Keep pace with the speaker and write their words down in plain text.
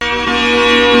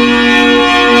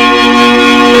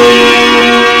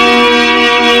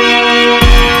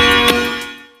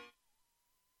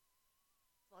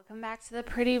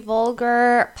pretty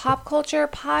vulgar pop culture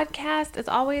podcast. It's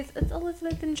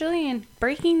Elizabeth and Jillian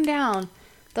breaking down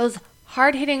those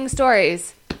hard-hitting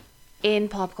stories in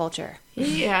pop culture.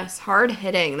 Yes,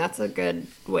 hard-hitting. That's a good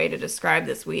way to describe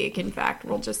this week. In fact,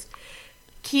 we'll just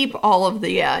keep all of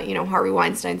the, Harvey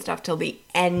Weinstein stuff till the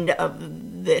end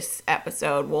of this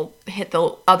episode. We'll hit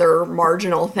the other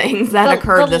marginal things that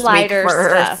occurred this week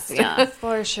first. Stuff, yeah,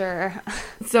 for sure.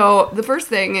 So the first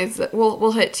thing is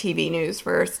we'll hit TV news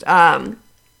first.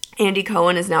 Andy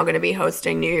Cohen is now going to be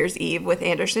hosting New Year's Eve with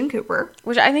Anderson Cooper,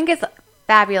 which I think is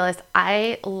fabulous.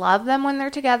 I love them when they're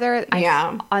together.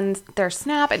 On their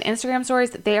Snap and Instagram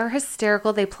stories, they are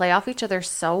hysterical. They play off each other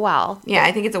so well. Yeah,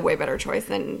 I think it's a way better choice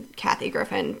than Kathy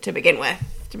Griffin to begin with,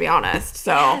 to be honest.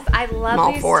 So yes, I love I'm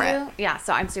all these for two. it. Yeah,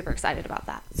 so I'm super excited about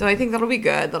that. So I think that'll be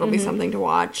good. That'll be something to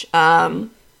watch.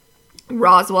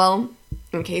 Roswell,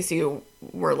 in case you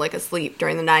were like asleep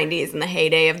during the 90s in the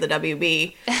heyday of the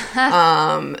WB.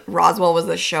 Roswell was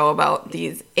a show about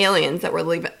these aliens that were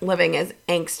living as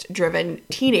angst-driven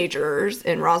teenagers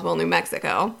in Roswell, New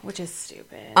Mexico. Which is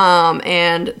stupid.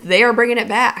 And they are bringing it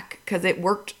back because it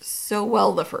worked so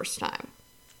well the first time.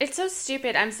 It's so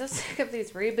stupid. I'm so sick of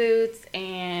these reboots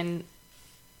and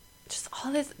just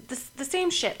all this the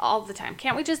same shit all the time.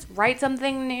 Can't we just write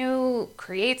something new,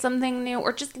 create something new,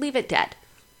 or just leave it dead?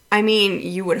 I mean,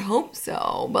 you would hope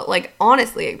so, but, like,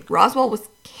 honestly, Roswell was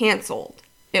canceled.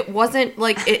 It wasn't,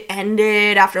 like, it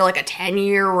ended after, like, a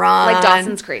 10-year run. Like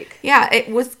Dawson's Creek. Yeah, it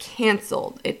was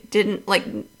canceled. It didn't, like...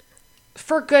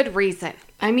 For good reason.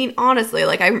 I mean, honestly,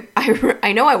 like,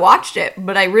 I know I watched it,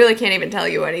 but I really can't even tell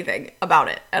you anything about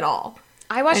it at all.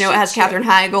 I know it has Katherine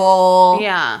Heigl.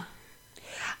 Yeah.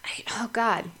 Oh,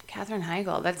 God. Katherine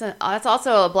Heigl. That's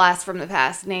also a blast from the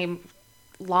past name.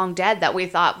 Long dead that we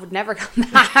thought would never come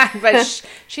back, but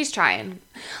she's trying.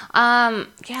 I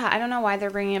don't know why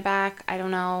they're bringing it back. I don't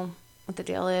know what the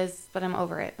deal is, but I'm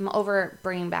over it. I'm over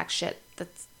bringing back shit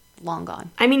that's long gone.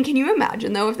 I mean, can you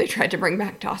imagine, though, if they tried to bring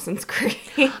back Dawson's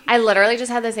Creek? I literally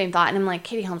just had the same thought, and I'm like,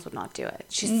 Katie Holmes would not do it.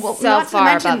 She's so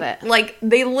far above it. Like,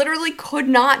 they literally could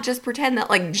not just pretend that,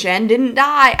 like, Jen didn't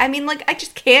die. I mean, like, I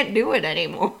just can't do it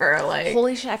anymore. Like,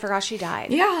 holy shit, I forgot she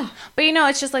died. Yeah. But,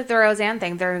 it's just like the Roseanne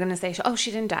thing. They're going to say, oh, she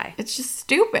didn't die. It's just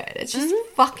stupid. It's just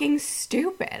fucking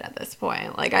stupid at this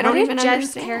point. Like, I don't even understand.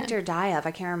 What did Jen's character die of?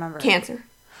 I can't remember. Cancer.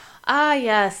 Ah,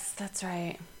 yes, that's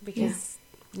right. Because,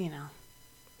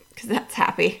 Because that's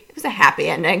happy. It was a happy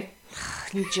ending.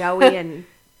 Joey and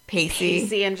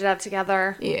Pacey ended up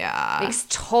together. Yeah. Makes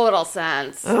total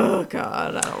sense. Oh,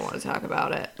 God. I don't want to talk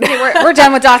about it. Okay, we're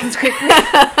done with Dawson's Creek.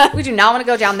 We do not want to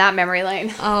go down that memory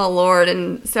lane. Oh, Lord.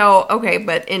 And so, okay,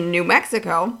 but in New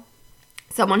Mexico,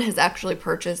 someone has actually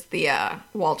purchased the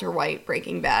Walter White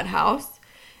Breaking Bad house.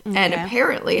 Okay. And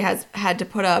apparently has had to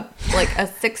put up, like, a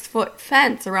 6-foot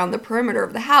fence around the perimeter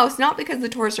of the house. Not because the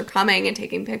tourists are coming and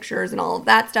taking pictures and all of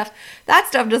that stuff. That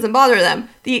stuff doesn't bother them.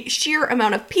 The sheer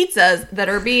amount of pizzas that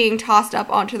are being tossed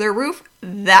up onto their roof,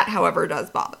 that, however,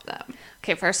 does bother them.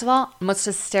 Okay, first of all, most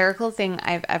hysterical thing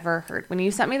I've ever heard. When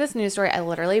you sent me this news story, I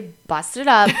literally busted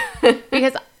up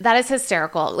because that is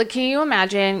hysterical. Like, can you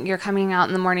imagine you're coming out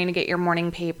in the morning to get your morning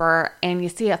paper and you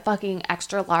see a fucking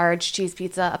extra large cheese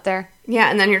pizza up there? Yeah,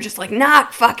 and then you're just like,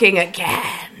 not fucking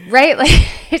again. Right? Like,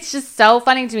 it's just so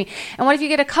funny to me. And what if you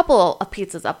get a couple of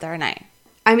pizzas up there a night?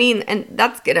 I mean, and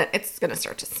it's gonna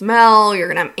start to smell. You're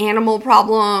gonna have animal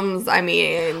problems. I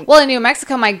mean... Well, in New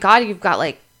Mexico, my God, you've got,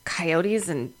 like, coyotes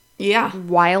and... Yeah.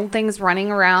 Wild things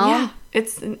running around. Yeah.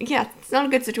 It's not a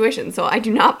good situation. So I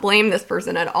do not blame this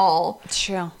person at all. It's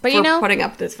true. But for putting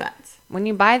up this fence. When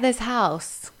you buy this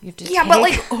house, you have to but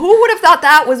like, who would have thought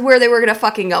that was where they were going to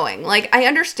fucking going? Like, I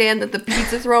understand that the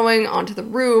pizza throwing onto the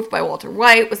roof by Walter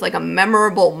White was like a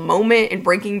memorable moment in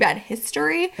Breaking Bad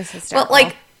history. It's hysterical. But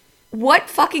like, what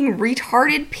fucking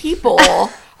retarded people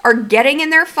are getting in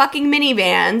their fucking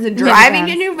minivans and driving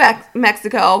to New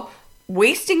Mexico,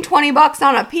 wasting $20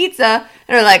 on a pizza,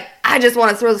 and are like, I just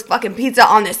want to throw this fucking pizza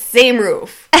on this same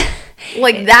roof.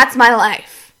 Like, that's my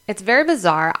life. It's very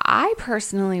bizarre. I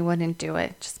personally wouldn't do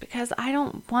it just because I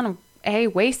don't want to, A,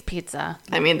 waste pizza.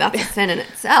 I mean, that's a sin in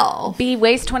itself. B,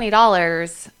 waste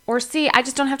 $20. Or C, I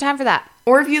just don't have time for that.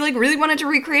 Or if you, like, really wanted to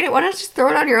recreate it, why not just throw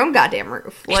it on your own goddamn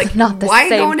roof? Like, Not the why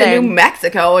same going thing. to New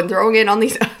Mexico and throwing it on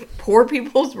these poor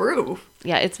people's roof?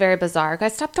 Yeah, it's very bizarre.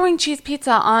 Guys, stop throwing cheese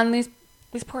pizza on these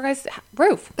poor guys'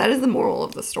 roof. That is the moral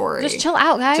of the story. Just chill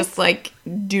out, guys. Just, like,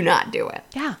 do not do it.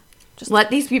 Yeah. Just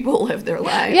let these people live their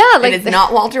life. Yeah, like... And it's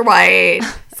not Walter White.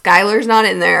 Skylar's not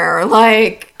in there.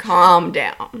 Like, calm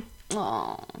down.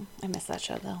 Oh, I miss that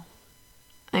show, though.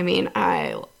 I mean,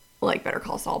 I like Better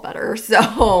Call Saul better,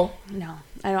 so... No,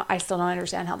 I still don't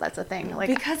understand how that's a thing. Like,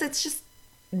 because it's just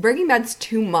Breaking Bad's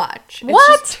too much. What?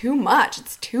 It's just too much.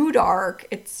 It's too dark.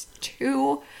 It's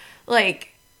too,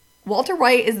 like, Walter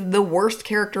White is the worst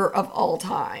character of all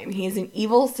time. He is an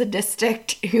evil,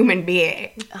 sadistic human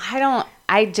being.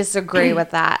 I disagree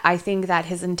with that. I think that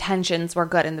his intentions were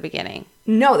good in the beginning.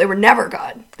 No, they were never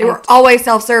good. They were always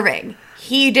self-serving.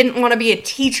 He didn't want to be a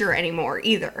teacher anymore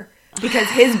either, because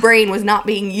his brain was not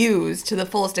being used to the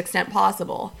fullest extent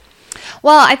possible.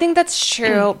 Well, I think that's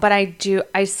true, but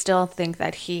I still think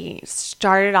that he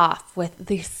started off with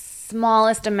the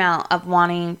smallest amount of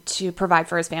wanting to provide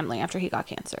for his family after he got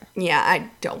cancer. Yeah, I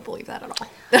don't believe that at all.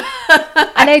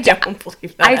 And I don't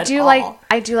believe that at all.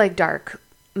 I do like dark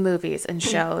movies and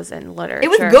shows and literature. It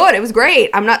was good. It was great.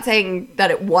 I'm not saying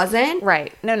that it wasn't.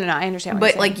 Right. No, I understand what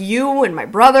but you're saying. like you and my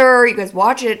brother, you guys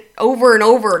watch it over and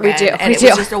over again. We do. And it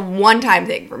was just a one-time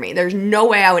thing for me. There's no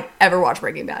way I would ever watch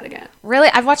Breaking Bad again. Really?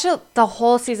 I've watched it the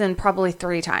whole season probably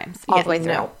 3 times all the way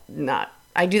through. No, not.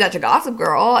 I do that to Gossip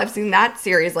Girl. I've seen that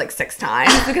series like 6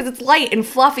 times because it's light and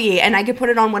fluffy, and I can put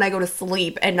it on when I go to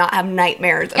sleep and not have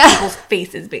nightmares of people's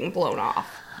faces being blown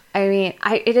off. I mean,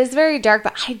 it is very dark,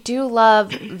 but I do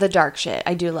love the dark shit.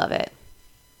 I do love it.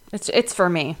 It's for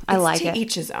me. I like it. To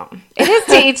each his own. It is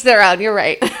to each their own. You're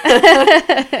right.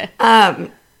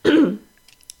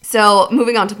 So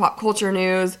moving on to pop culture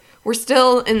news, we're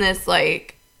still in this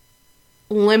like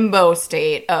limbo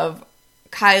state of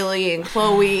Kylie and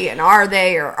Chloe, and are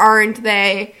they or aren't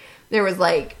they? There was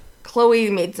like Chloe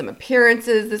made some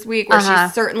appearances this week where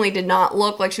she certainly did not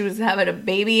look like she was having a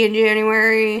baby in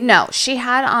January. No, she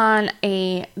had on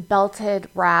a belted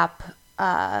wrap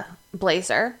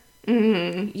blazer.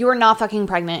 Mm-hmm. You were not fucking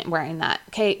pregnant wearing that.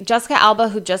 Okay, Jessica Alba,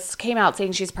 who just came out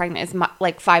saying she's pregnant, is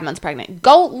like 5 months pregnant.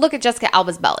 Go look at Jessica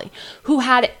Alba's belly, who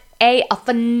had a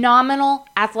phenomenal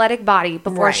athletic body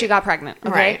before she got pregnant.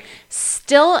 Okay, right.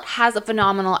 Still has a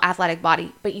phenomenal athletic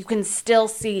body, but you can still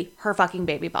see her fucking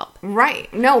baby bump.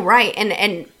 Right. No, right.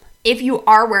 And if you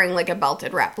are wearing like a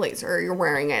belted wrap blazer, you're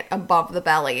wearing it above the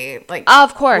belly, like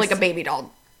of course, like a baby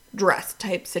doll dress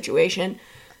type situation.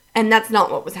 And that's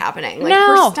not what was happening. Like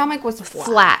no. her stomach was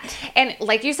flat. And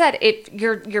like you said, if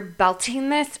you're belting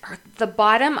this, the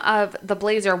bottom of the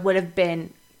blazer would have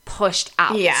been pushed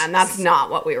out. Yeah, and that's not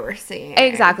what we were seeing.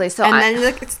 Exactly. So then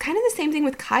like, it's kind of the same thing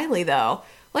with Kylie though.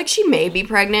 Like she may be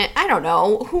pregnant. I don't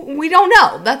know. We don't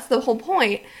know. That's the whole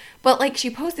point. But like she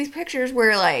posts these pictures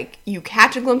where like you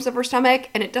catch a glimpse of her stomach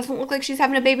and it doesn't look like she's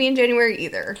having a baby in January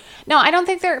either. No, I don't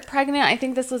think they're pregnant. I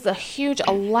think this was a huge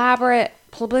elaborate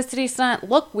publicity stunt.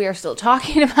 Look, we are still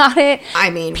talking about it. I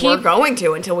mean, we're going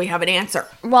to until we have an answer.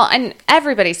 Well, and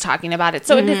everybody's talking about it.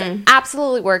 So it is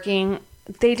absolutely working.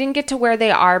 They didn't get to where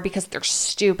they are because they're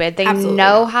stupid. They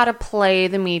know how to play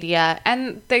the media,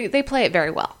 and they play it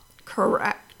very well.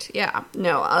 Correct. Yeah.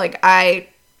 No, like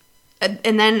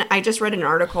and then I just read an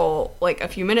article like a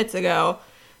few minutes ago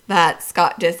that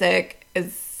Scott Disick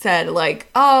has said like,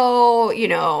 oh, you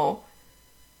know,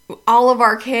 all of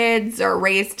our kids are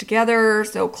raised together,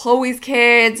 so Chloe's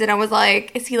kids. And I was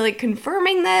like, is he like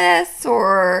confirming this?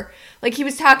 Or like he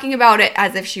was talking about it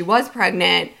as if she was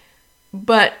pregnant.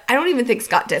 But I don't even think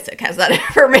Scott Disick has that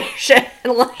information.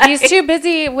 Like, he's too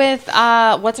busy with,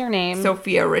 what's her name?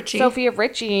 Sophia Richie,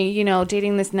 you know,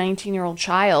 dating this 19-year-old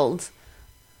child.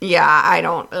 Yeah, I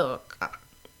don't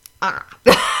I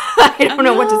don't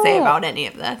know what to say about any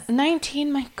of this.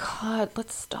 19, my God,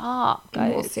 let's stop,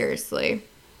 guys. Well, seriously.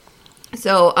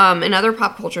 So, in other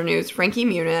pop culture news, Frankie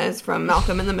Muniz from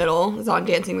Malcolm in the Middle is on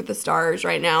Dancing with the Stars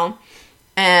right now.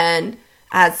 And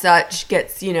as such,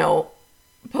 gets, you know,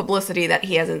 publicity that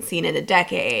he hasn't seen in a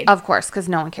decade. Of course, because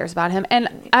no one cares about him.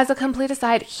 And as a complete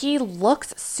aside, he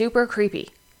looks super creepy.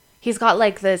 He's got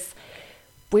like this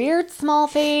weird small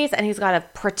face, and he's got a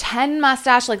pretend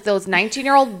mustache like those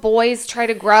 19-year-old boys try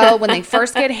to grow when they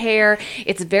first get hair.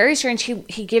 It's very strange.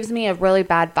 He gives me a really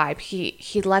bad vibe.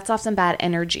 He lets off some bad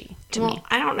energy to me.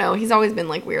 I don't know. He's always been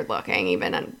like weird looking,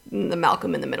 even in the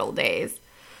Malcolm in the Middle days,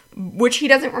 which he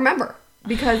doesn't remember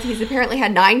because he's apparently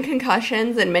had 9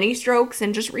 concussions and many strokes,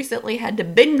 and just recently had to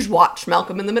binge watch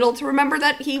Malcolm in the Middle to remember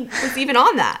that he was even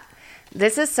on that.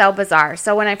 This is so bizarre.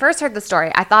 So when I first heard the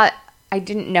story, I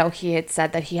didn't know he had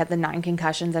said that he had the 9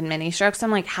 concussions and mini strokes. I'm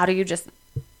like, how do you just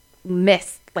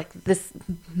miss like this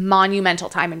monumental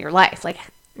time in your life? Like,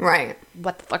 right.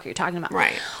 What the fuck are you talking about?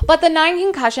 Right. But the 9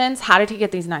 concussions, how did he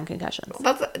get these 9 concussions?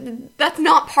 That's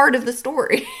not part of the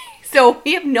story. So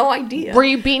we have no idea. Were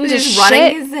you beaten to shit?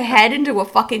 Running his head into a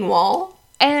fucking wall?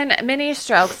 And mini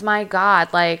strokes, my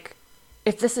God, like,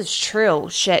 if this is true,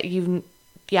 shit,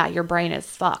 your brain is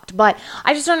fucked. But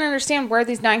I just don't understand where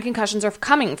these 9 concussions are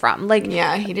coming from. Like,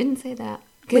 yeah, he didn't say that.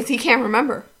 Because he can't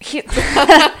remember. He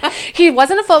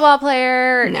wasn't a football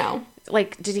player. No.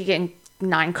 Like, did he get in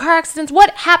 9 car accidents?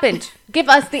 What happened? Give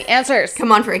us the answers.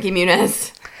 Come on, Frankie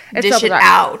Muniz. It's Dish so it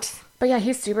out. But yeah,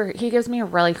 he gives me a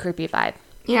really creepy vibe.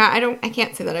 Yeah, I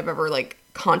can't say that I've ever, like,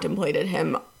 contemplated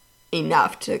him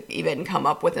enough to even come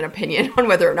up with an opinion on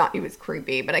whether or not he was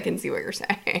creepy, but I can see what you're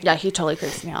saying. Yeah, he totally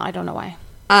creeps me out. I don't know why.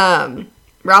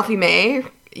 Ralphie May,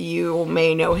 you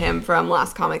may know him from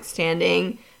Last Comic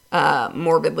Standing.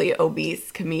 Morbidly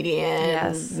obese comedian.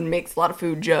 Yes. Makes a lot of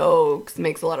food jokes.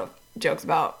 Makes a lot of jokes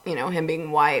about, him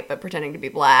being white but pretending to be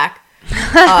black.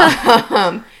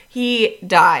 He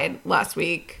died last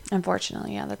week.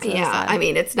 Unfortunately, yeah, that's really sad. I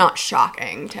mean, it's not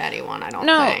shocking to anyone, I don't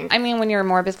think. I mean, when you're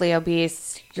morbidly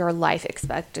obese, your life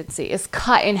expectancy is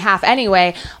cut in half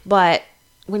anyway, but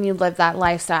when you live that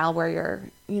lifestyle where you're,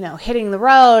 hitting the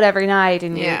road every night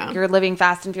and you're living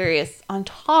fast and furious on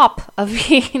top of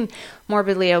being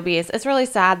morbidly obese, it's really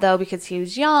sad, though, because he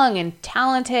was young and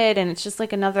talented, and it's just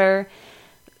like another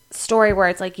story where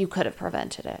it's like you could have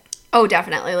prevented it. Oh,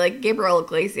 definitely. Like, Gabriel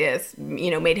Iglesias,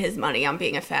 made his money on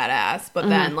being a fat ass, but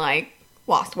then,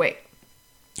 lost weight.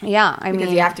 Yeah, because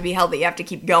you have to be healthy. You have to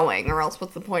keep going, or else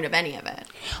what's the point of any of it?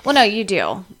 Well, no, you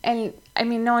do. And,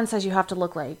 no one says you have to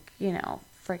look like,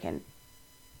 freaking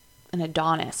an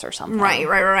Adonis or something.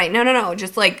 Right. No.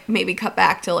 Just, maybe cut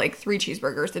back to, 3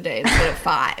 cheeseburgers a day instead of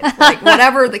 5.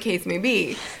 Whatever the case may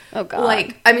be. Oh,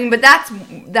 God. But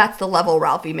that's the level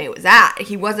Ralphie May was at.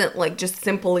 He wasn't, just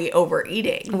simply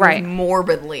overeating. He was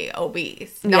morbidly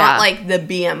obese. Not, the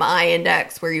BMI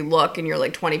index where you look and you're,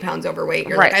 20 pounds overweight.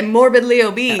 You're I'm morbidly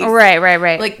obese.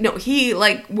 Right. No, he,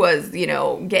 was,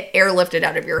 get airlifted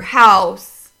out of your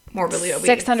house, morbidly obese.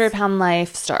 600-pound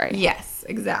life story. Yes,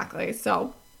 exactly.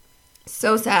 So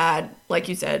sad. Like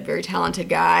you said, very talented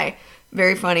guy.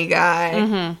 Very funny guy.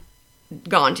 Mm-hmm.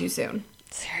 Gone too soon.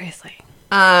 Seriously.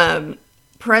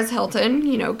 Perez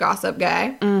Hilton, gossip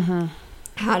guy,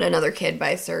 had another kid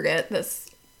by surrogate this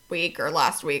week or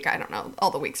last week. I don't know.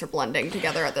 All the weeks are blending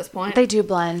together at this point. They do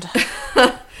blend.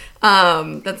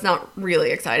 That's not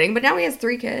really exciting. But now he has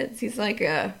 3 kids. He's like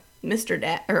a Mr.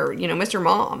 Dad, or, Mr.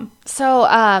 Mom. So,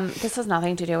 this has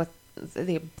nothing to do with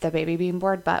the baby being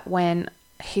born, but when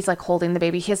he's holding the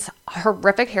baby, he has a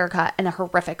horrific haircut and a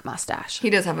horrific mustache.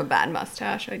 He does have a bad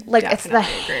mustache. I it's the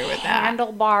agree with that.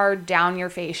 handlebar down your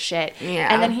face shit.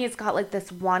 Yeah. And then he's got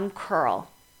this one curl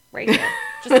right here,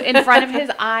 just in front of his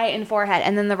eye and forehead,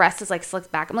 and then the rest is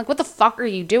slicked back. I'm like, what the fuck are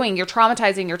you doing? You're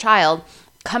traumatizing your child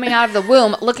coming out of the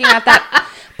womb looking at that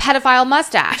pedophile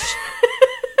mustache.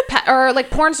 Or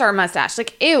porn star mustache.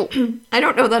 Ew. I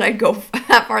don't know that I'd go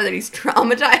that far that he's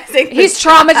traumatizing. He's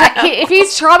if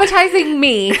he's traumatizing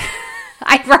me,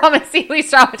 I promise you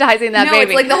he's traumatizing that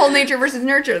baby. No, it's the whole nature versus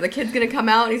nurture. The kid's going to come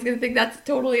out and he's going to think that's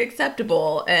totally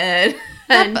acceptable. And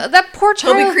that poor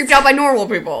child. He'll be creeped out by normal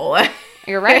people.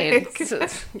 You're right.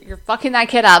 You're fucking that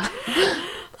kid up.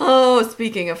 Oh,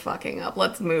 speaking of fucking up,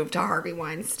 let's move to Harvey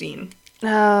Weinstein.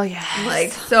 Oh, yeah.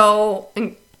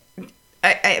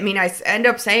 I mean, I end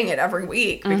up saying it every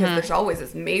week because there's always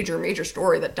this major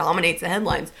story that dominates the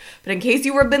headlines. But in case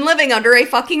you have been living under a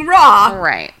fucking rock,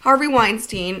 right. Harvey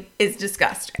Weinstein is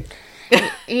disgusting.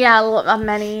 Yeah,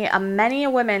 many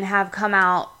women have come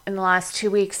out in the last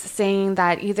 2 weeks saying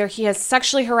that either he has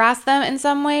sexually harassed them in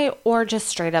some way or just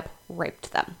straight up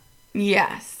raped them.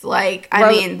 Yes. I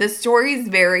mean, the stories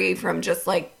vary from just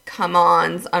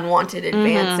come-ons, unwanted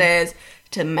advances,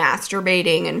 to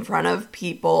masturbating in front of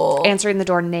people. Answering the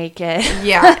door naked.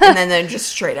 Yeah, and then just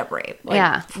straight up rape.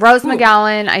 Yeah. Rose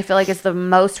McGowan, I feel is the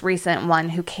most recent one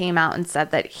who came out and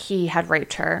said that he had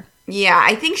raped her. Yeah,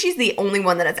 I think she's the only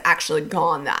one that has actually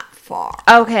gone that far.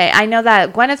 Okay, I know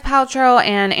that Gwyneth Paltrow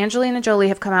and Angelina Jolie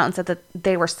have come out and said that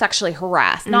they were sexually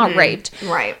harassed, not raped.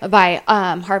 Right. By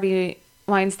Harvey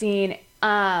Weinstein.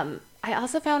 I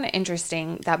also found it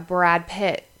interesting that Brad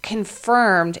Pitt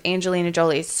confirmed Angelina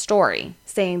Jolie's story,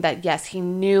 saying that, yes, he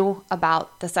knew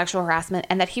about the sexual harassment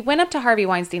and that he went up to Harvey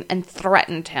Weinstein and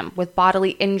threatened him with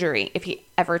bodily injury if he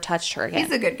ever touched her again.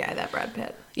 He's a good guy, that Brad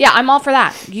Pitt. Yeah, I'm all for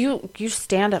that. You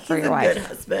stand up for your wife. He's a good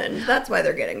husband. That's why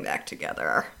they're getting back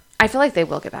together. I feel like they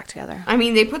will get back together. I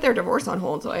mean, they put their divorce on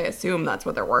hold, so I assume that's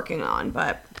what they're working on,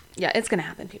 but... Yeah, it's going to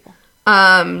happen, people.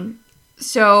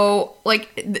 So,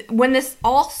 when this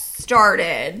all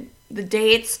started... The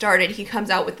day it started, he comes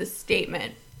out with this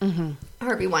statement,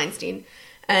 Harvey Weinstein,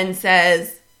 and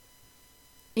says,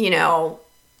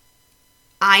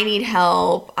 I need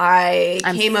help.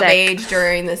 I'm came sick. of age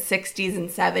during the 60s and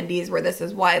 70s where this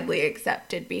is widely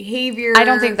accepted behavior. I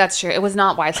don't think that's true. It was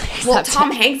not widely accepted. Well,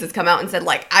 Tom Hanks has come out and said,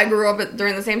 like, I grew up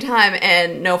during the same time,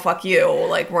 and no, fuck you.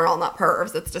 Like, we're all not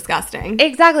pervs. It's disgusting.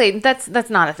 Exactly. That's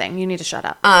not a thing. You need to shut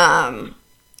up.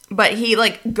 But he,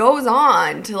 like, goes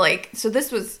on to, like, so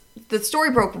this was, the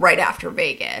story broke right after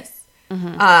Vegas.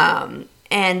 Mm-hmm.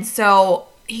 And so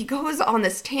he goes on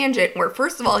this tangent where,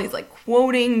 first of all, he's, like,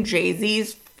 quoting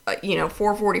Jay-Z's,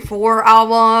 444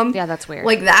 album. Yeah, that's weird.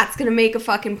 Like, that's gonna make a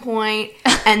fucking point.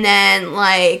 And then,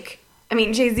 like, I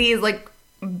mean, Jay-Z is, like,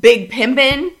 big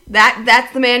pimpin'.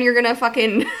 That's the man you're gonna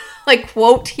fucking, like,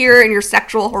 quote here in your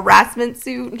sexual harassment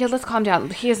suit. Yeah, let's calm down.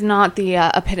 He is not the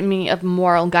epitome of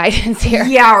moral guidance here.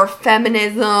 Yeah, or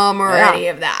feminism or any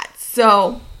of that.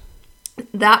 So,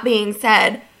 that being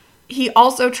said, he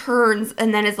also turns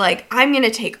and then is like, I'm going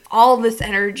to take all this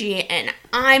energy and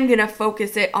I'm going to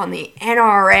focus it on the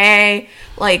NRA,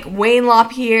 like Wayne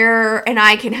LaPierre, and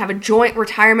I can have a joint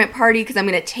retirement party because I'm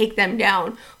going to take them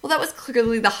down. Well, that was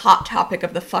clearly the hot topic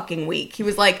of the fucking week. He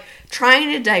was like trying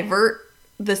to divert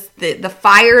the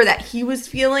fire that he was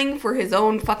feeling for his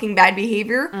own fucking bad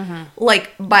behavior,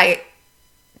 like by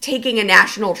taking a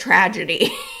national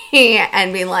tragedy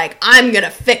and being like, I'm going to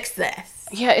fix this.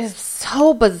 Yeah, it's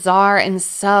so bizarre and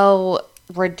so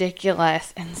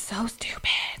ridiculous and so stupid.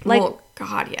 Like, well,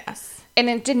 God, yes. And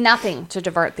it did nothing to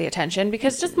divert the attention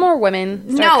because just more women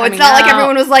No, it's not like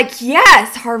everyone was like,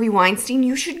 yes, Harvey Weinstein,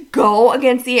 you should go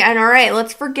against the NRA.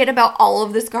 Let's forget about all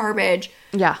of this garbage.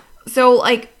 Yeah. So,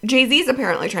 like, Jay-Z's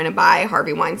apparently trying to buy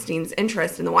Harvey Weinstein's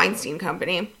interest in the Weinstein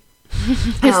Company.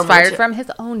 He's fired from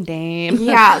his own name.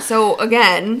 Yeah, so,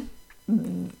 again,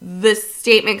 this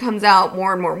statement comes out,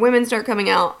 more and more women start coming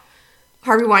out.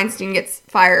 Harvey Weinstein gets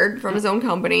fired from his own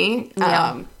company,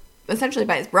 essentially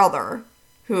by his brother,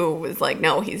 who was like,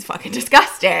 no, he's fucking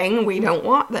disgusting. We don't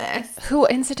want this. Who,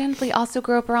 incidentally, also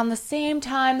grew up around the same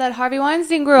time that Harvey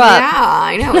Weinstein grew up. Yeah,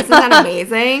 I know. Isn't that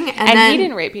amazing? And then, he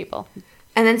didn't rape people.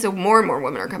 And then so more and more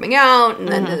women are coming out, and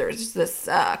then there's this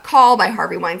call by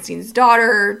Harvey Weinstein's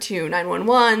daughter to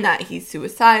 911 that he's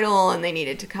suicidal and they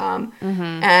needed to come.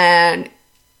 And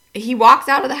he walks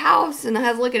out of the house and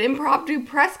has like an impromptu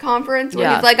press conference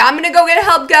where he's like, I'm going to go get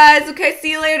help, guys. Okay,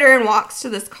 see you later. And walks to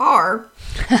this car.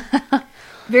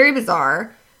 Very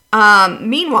bizarre.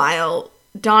 Meanwhile,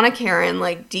 Donna Karen,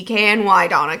 like DKNY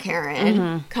Donna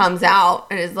Karen, comes out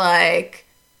and is like,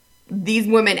 these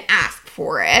women asked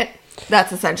for it.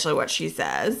 That's essentially what she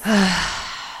says.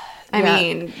 I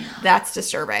mean, that's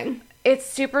disturbing. It's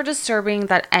super disturbing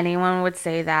that anyone would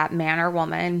say that, man or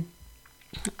woman.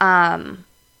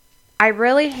 I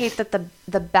really hate that the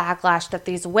backlash that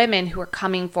these women who are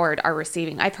coming forward are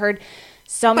receiving. I've heard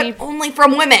so many... But only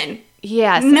from women.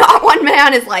 Yes. Not one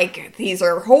man is like, these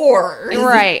are whores.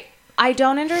 Right. I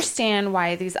don't understand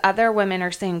why these other women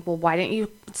are saying, well, why didn't you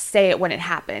say it when it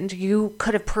happened? You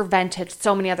could have prevented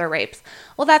so many other rapes.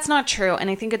 Well, that's not true. And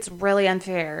I think it's really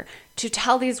unfair to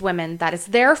tell these women that it's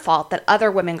their fault that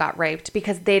other women got raped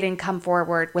because they didn't come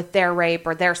forward with their rape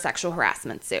or their sexual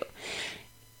harassment suit.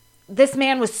 This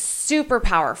man was super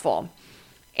powerful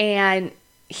and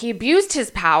he abused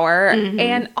his power.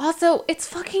 And also it's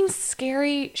fucking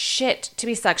scary shit to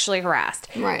be sexually harassed.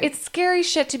 Right. It's scary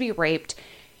shit to be raped.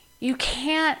 You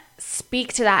can't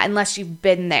speak to that unless you've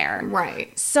been there.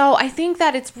 Right. So I think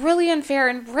that it's really unfair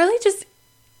and really just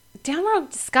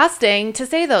downright disgusting to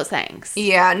say those things.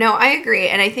 Yeah, no, I agree.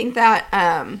 And I think that,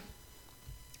 and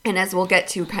as we'll get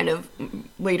to kind of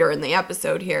later in the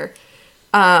episode here,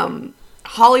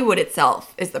 Hollywood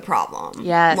itself is the problem.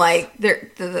 Yes. Like,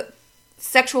 the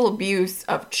sexual abuse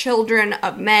of children,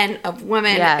 of men, of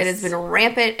women, it has been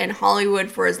rampant in Hollywood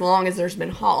for as long as there's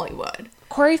been Hollywood.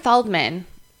 Corey Feldman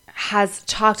has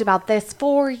talked about this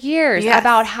for years,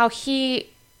 about how he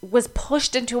was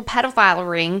pushed into a pedophile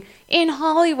ring in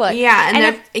Hollywood. Yeah,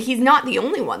 and he's not the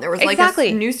only one. There was like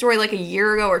a news story like a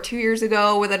year ago or 2 years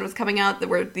ago where that was coming out that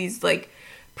where these like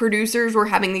producers were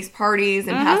having these parties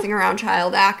and passing around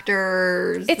child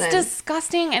actors. It's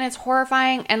disgusting and it's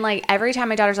horrifying. And like every time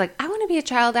my daughter's like, I want to be a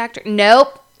child actor.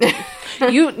 Nope.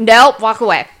 Nope. Walk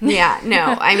away. Yeah,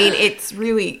 no. I mean, it's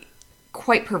really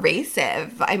quite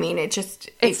pervasive. I mean, it's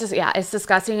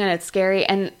disgusting and it's scary.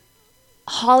 And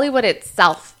Hollywood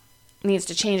itself needs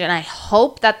to change. And I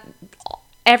hope that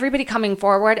everybody coming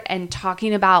forward and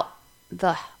talking about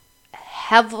the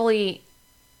heavily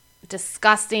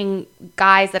disgusting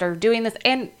guys that are doing this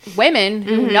and women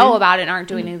who know about it and aren't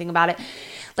doing anything about it.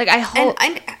 Like, I hope.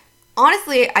 And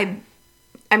honestly, I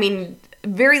mean,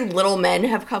 very little men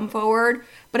have come forward,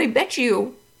 but I bet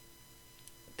you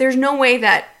there's no way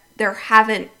that there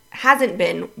haven't hasn't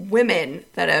been women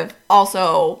that have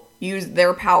also used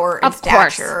their power and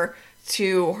stature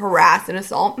to harass and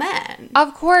assault men.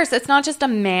 Of course. It's not just a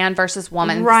man versus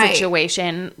woman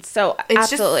situation. So,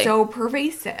 it's absolutely. just so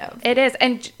pervasive. It is.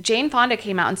 And Jane Fonda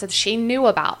came out and said she knew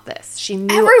about this. She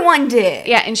knew. Everyone did.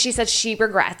 Yeah, and she said she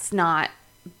regrets not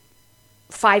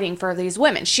fighting for these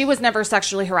women. She was never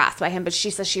sexually harassed by him, but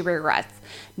she says she regrets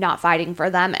not fighting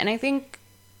for them. And I think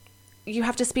you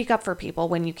have to speak up for people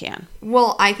when you can.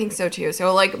 Well, I think so too.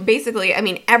 So, like, basically, I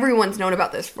mean, everyone's known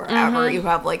about this forever. You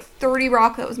have, like, 30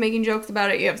 Rock that was making jokes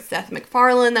about it. You have Seth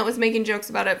MacFarlane that was making jokes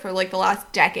about it for, like, the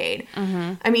last decade.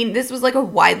 I mean, this was, like, a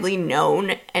widely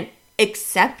known and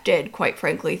accepted, quite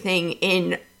frankly, thing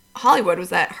in Hollywood, was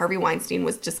that Harvey Weinstein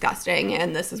was disgusting,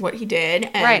 and this is what he did,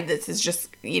 and this is just,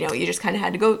 you know, you just kind of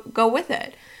had to go with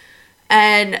it.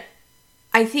 And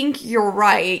I think you're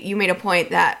right. You made a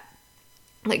point that,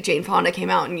 like, Jane Fonda came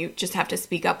out and you just have to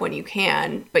speak up when you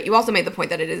can. But you also made the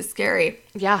point that it is scary.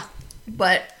 Yeah.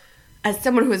 But as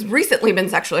someone who has recently been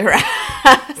sexually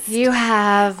harassed. You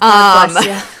have. God bless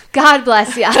you. God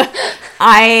bless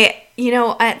you. You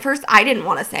know, at first I didn't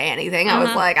want to say anything. I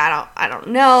was like, I don't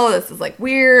know. This is, like,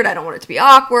 weird. I don't want it to be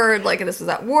awkward. Like, this was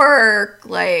at work.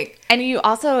 Like. And you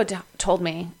also told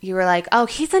me, you were like, oh,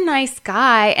 he's a nice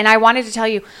guy. And I wanted to tell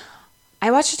you, I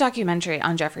watched a documentary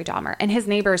on Jeffrey Dahmer, and his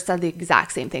neighbors said the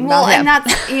exact same thing about him. Well, and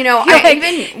that's, you know,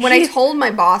 when I told my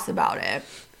boss about it,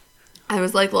 I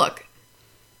was like, look,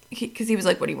 because he was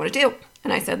like, what do you want to do?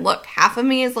 And I said, look, half of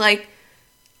me is like,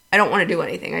 I don't want to do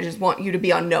anything. I just want you to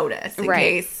be on notice in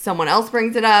case someone else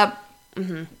brings it up.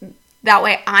 That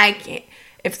way I can't.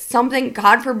 If something,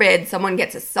 God forbid, someone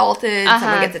gets assaulted,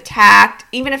 someone gets attacked,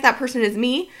 even if that person is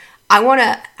me, I want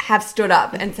to have stood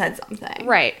up and said something.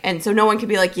 Right. And so no one could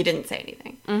be like, you didn't say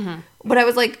anything. But I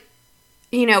was like,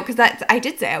 you know, because I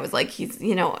did say, I was like, he's,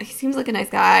 you know, he seems like a nice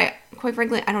guy. Quite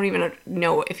frankly, I don't even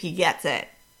know if he gets it,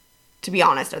 to be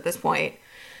honest, at this point.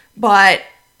 But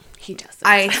he doesn't.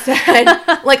 I said,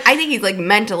 like, I think he's, like,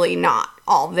 mentally not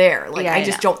all there. Like, I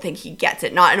just don't think he gets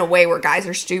it. Not in a way where guys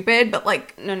are stupid, but,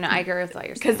 like. No, I agree with what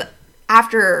you're saying. Because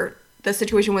after the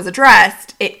situation was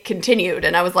addressed, it continued.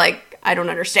 And I was like, I don't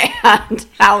understand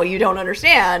how you don't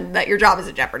understand that your job is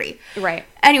in jeopardy. Right.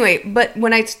 Anyway, but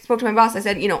when I spoke to my boss, I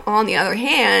said, you know, on the other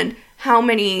hand, how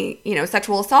many, you know,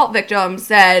 sexual assault victims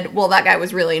said, well, that guy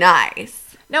was really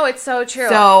nice. No, it's so true.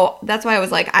 So that's why I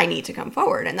was like, I need to come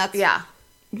forward. And that's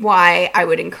why I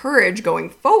would encourage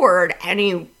going forward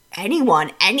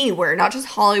anyone, anywhere, not just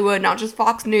Hollywood, not just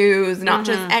Fox News, not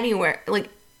just anywhere. Like,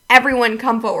 everyone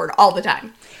come forward all the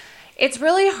time. It's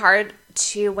really hard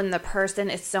to when the person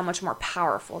is so much more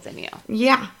powerful than you.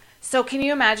 Yeah. So can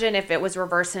you imagine if it was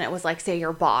reversed and it was like, say,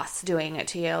 your boss doing it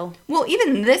to you? Well,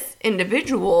 even this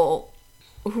individual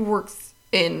who works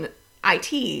in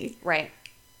IT. Right.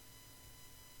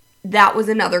 That was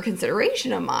another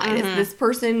consideration of mine. Is this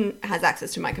person has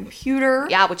access to my computer.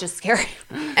 Yeah, which is scary.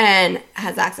 And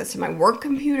has access to my work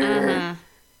computer.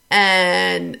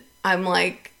 And I'm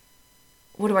like,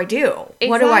 what do I do? Exactly.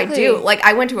 What do I do? Like,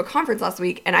 I went to a conference last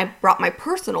week and I brought my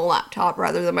personal laptop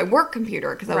rather than my work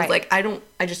computer because I was like,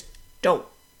 I just don't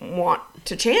want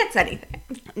to chance anything.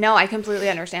 No, I completely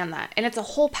understand that. And it's a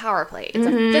whole power play. It's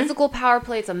a physical power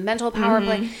play. It's a mental power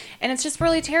play. And it's just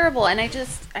really terrible. And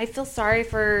I feel sorry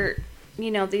for, you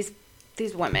know, these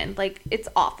women. Like, it's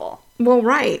awful. Well,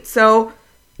 right. So,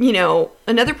 you know,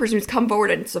 another person who's come forward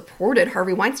and supported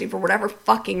Harvey Weinstein for whatever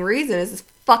fucking reason is this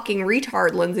fucking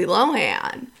retard Lindsay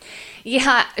Lohan.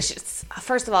 Yeah,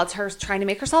 first of all, it's her trying to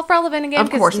make herself relevant again.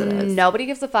 Of course it is. Nobody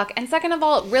gives a fuck. And second of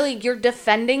all, really, you're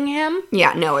defending him.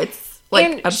 Yeah, no, it's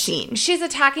like obscene. She's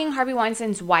attacking Harvey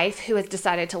Weinstein's wife who has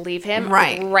decided to leave him.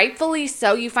 Right. Rightfully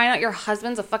so. You find out your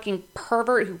husband's a fucking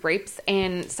pervert who rapes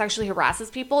and sexually harasses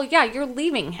people. Yeah, you're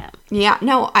leaving him. Yeah,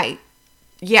 no,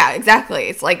 yeah, exactly.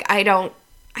 It's like, I don't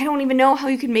even know how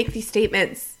you can make these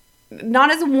statements. Not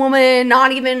as a woman,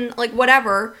 not even, like,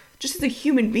 whatever. Just as a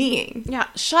human being. Yeah.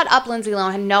 Shut up, Lindsay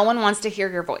Lohan. No one wants to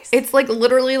hear your voice. It's, like,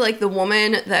 literally, like, the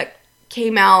woman that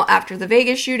came out after the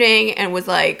Vegas shooting and was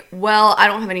like, well, I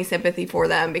don't have any sympathy for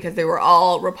them because they were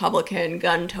all Republican,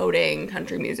 gun-toting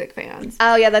country music fans.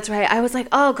 Oh, yeah, that's right. I was like,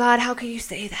 oh, God, how could you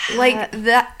say that? Like,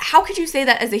 how could you say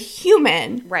that as a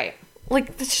human? Right.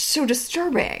 Like, that's just so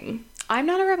disturbing. I'm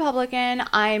not a Republican.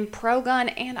 I'm pro-gun,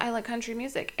 and I like country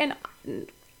music. And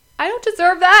I don't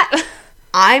deserve that.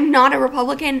 I'm not a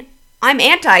Republican. I'm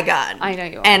anti-gun. I know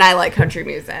you are. And I like country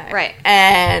music. Right.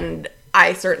 And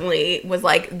I certainly was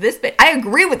like, this bitch, I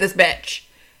agree with this bitch.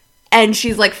 And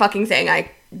she's like fucking saying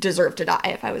I deserve to die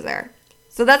if I was there.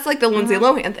 So that's like the Lindsay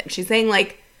Lohan thing. She's saying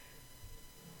like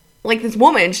this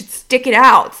woman should stick it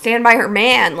out, stand by her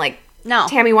man, like No.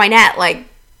 Tammy Wynette, like,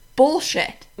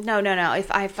 bullshit. No.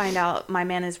 If I find out my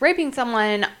man is raping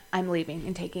someone, I'm leaving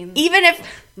and taking Even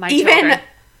children.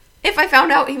 if I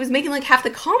found out he was making, like, half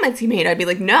the comments he made, I'd be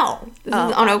like, no, this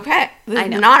is unokay. This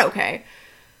is not okay.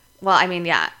 Well, I mean,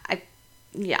 yeah.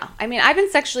 I mean, I've been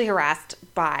sexually harassed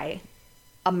by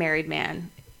a married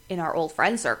man in our old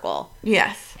friend circle.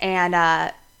 Yes.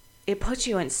 And it puts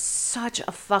you in such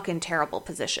a fucking terrible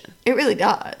position. It really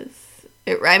does.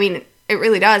 It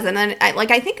really does. And then,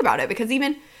 I think about it because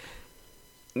even,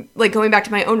 like, going back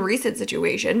to my own recent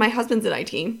situation, my husband's in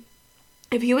IT.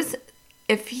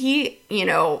 If he, you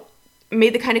know,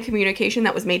 made the kind of communication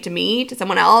that was made to me, to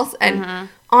someone else, and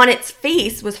on its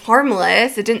face was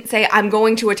harmless. It didn't say, I'm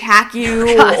going to attack you,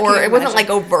 or it wasn't, like,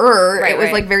 overt. It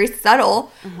was, like, very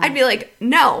subtle. I'd be like,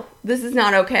 no, this is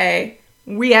not okay.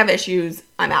 We have issues.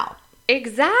 I'm out.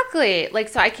 Exactly. Like,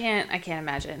 so I can't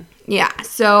imagine. Yeah.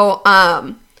 So,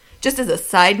 just as a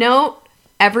side note,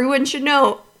 everyone should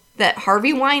note that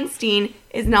Harvey Weinstein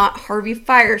is not Harvey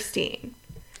Firestein.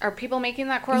 Are people making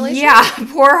that correlation? Yeah,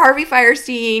 poor Harvey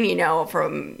Firestein, you know,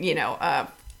 from, you know,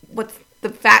 what's the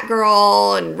fat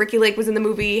girl, and Ricky Lake was in the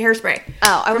movie Hairspray.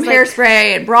 Oh, I was from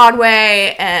Hairspray and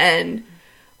Broadway and,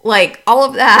 like, all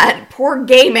of that. Poor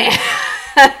gay man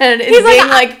is He's being,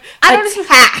 like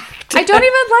attacked. I don't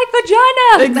even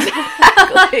like vagina.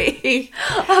 Exactly.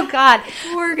 Oh, God.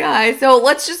 Poor guy. So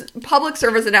let's just, public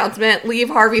service announcement, leave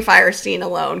Harvey Firestein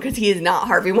alone because he is not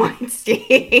Harvey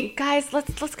Weinstein. Guys,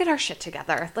 let's get our shit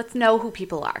together. Let's know who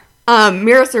people are.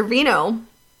 Mira Sorvino,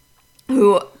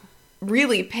 who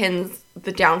really pins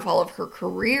the downfall of her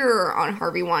career on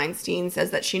Harvey Weinstein,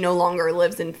 says that she no longer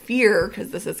lives in fear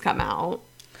because this has come out.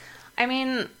 I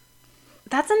mean,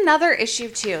 that's another issue,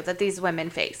 too, that these women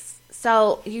face.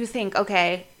 So you think,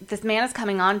 okay, this man is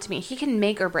coming on to me. He can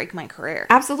make or break my career.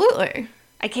 Absolutely.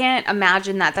 I can't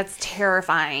imagine that. That's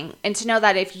terrifying. And to know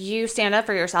that if you stand up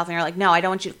for yourself and you're like, no, I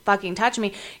don't want you to fucking touch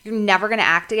me, you're never going to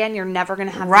act again. You're never going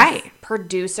to have this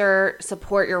producer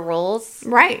support your roles.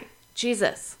 Right.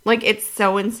 Jesus. Like, it's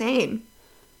so insane.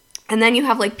 And then you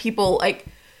have, like, people like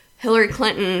Hillary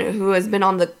Clinton, who has been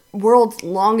on the world's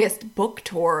longest book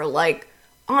tour. Like,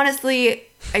 honestly,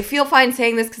 I feel fine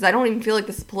saying this because I don't even feel like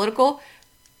this is political.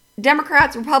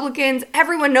 Democrats, Republicans,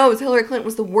 everyone knows Hillary Clinton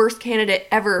was the worst candidate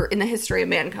ever in the history of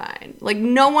mankind. Like,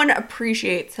 no one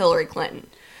appreciates Hillary Clinton.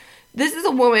 This is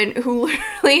a woman who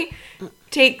literally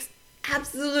takes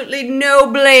absolutely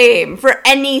no blame for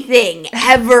anything,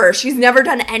 ever. She's never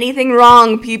done anything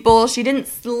wrong, people. She didn't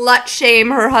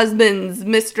slut-shame her husband's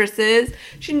mistresses.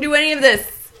 She didn't do any of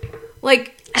this.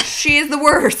 Like, she is the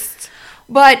worst.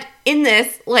 But in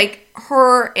this, like,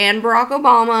 her and Barack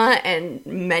Obama and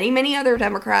many, many other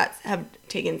Democrats have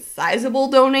taken sizable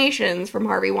donations from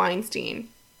Harvey Weinstein.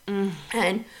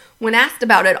 And when asked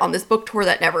about it on this book tour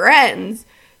that never ends,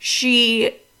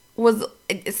 she was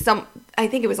I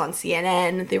think it was on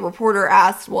CNN, the reporter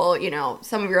asked, well, you know,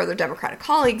 some of your other Democratic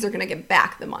colleagues are going to give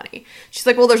back the money. She's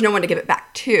like, well, there's no one to give it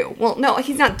back to. Well, no,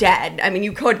 he's not dead. I mean,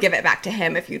 you could give it back to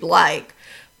him if you'd like.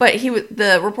 But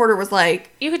the reporter was like...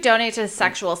 You could donate to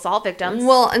sexual assault victims.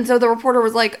 Well, and so the reporter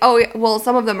was like, oh, well,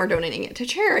 some of them are donating it to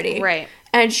charity. Right.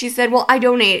 And she said, well, I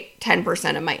donate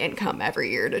 10% of my income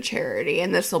every year to charity,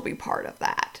 and this will be part of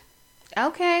that.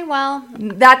 Okay, well...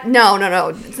 No.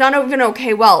 It's not even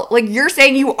okay, well. Like, you're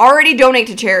saying you already donate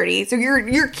to charity, so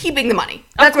you're keeping the money.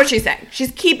 That's what she's saying.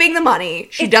 She's keeping the money.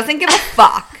 She doesn't give a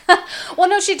fuck. Well,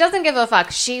 no, she doesn't give a fuck.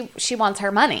 She wants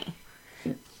her money.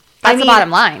 That's the bottom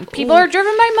line. People are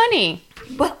driven by money.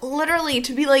 But literally,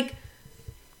 to be like,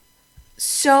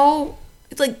 so,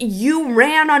 it's like you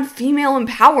ran on female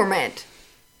empowerment.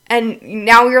 And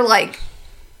now you're like,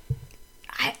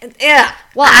 yeah.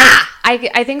 Well,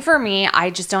 I think for me, I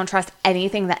just don't trust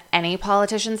anything that any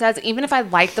politician says. Even if I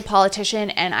like the politician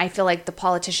and I feel like the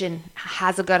politician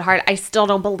has a good heart, I still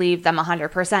don't believe them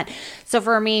 100%. So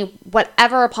for me,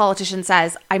 whatever a politician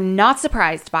says, I'm not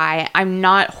surprised by. I'm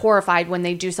not horrified when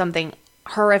they do something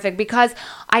horrific because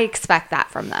I expect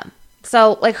that from them.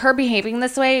 So, like, her behaving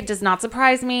this way does not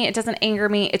surprise me. It doesn't anger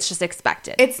me. It's just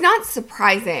expected. It's not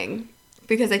surprising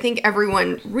because I think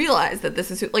everyone realized that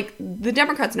this is, like, the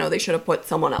Democrats know they should have put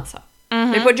someone else up.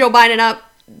 Mm-hmm. They put Joe Biden up.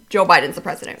 Joe Biden's the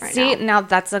president right now. See, now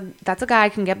that's a guy I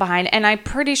can get behind, and I'm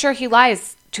pretty sure he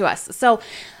lies to us. So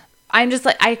I'm just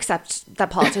like, I accept that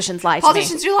politicians lie to me.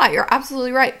 Politicians do lie. You're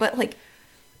absolutely right. But, like,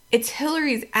 it's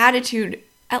Hillary's attitude.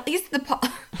 At least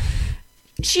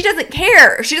she doesn't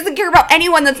care. She doesn't care about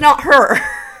anyone that's not her.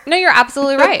 No, you're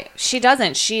absolutely right. She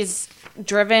doesn't. She's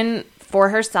driven for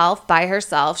herself, by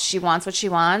herself. She wants what she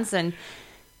wants, and,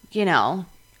 you know,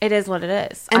 It is what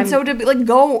it is. And so to be, like,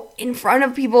 go in front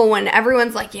of people when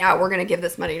everyone's like, yeah, we're going to give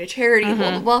this money to charity, blah,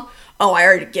 blah, blah. Oh, I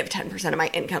already give 10% of my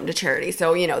income to charity,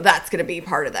 so, that's going to be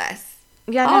part of this.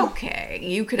 Yeah, no. Okay.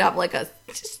 You could have, like,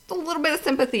 just a little bit of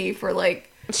sympathy for,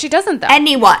 like... She doesn't, though.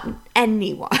 Anyone.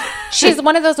 She's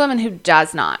one of those women who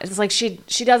does not. It's like she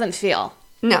doesn't feel.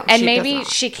 No, and maybe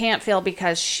she can't feel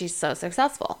because she's so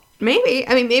successful. Maybe.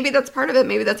 I mean, maybe that's part of it.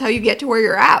 Maybe that's how you get to where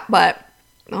you're at, but...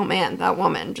 Oh man, that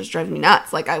woman just drives me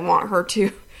nuts. Like, I want her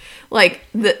to, like,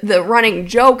 the running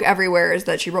joke everywhere is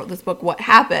that she wrote this book, What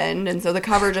Happened? And so the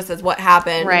cover just says, What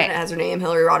Happened? Right. And it has her name,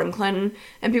 Hillary Rodham Clinton.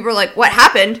 And people are like, what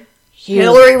happened?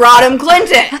 Hillary Rodham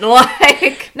Clinton.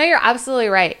 Like, no, you're absolutely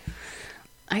right.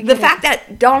 The fact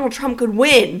that Donald Trump could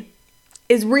win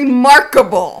is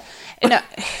remarkable. No,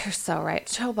 you're so right.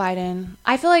 Joe Biden.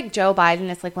 I feel like Joe Biden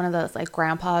is like one of those like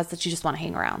grandpas that you just want to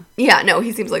hang around. Yeah, no,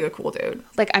 he seems like a cool dude.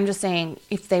 Like, I'm just saying,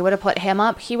 if they would have put him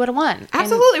up, he would have won.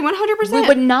 Absolutely, 100%. We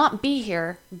would not be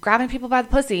here grabbing people by the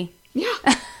pussy. Yeah.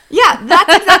 Yeah,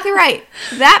 that's exactly right.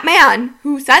 That man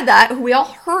who said that, who we all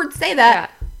heard say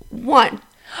that, won.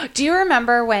 Do you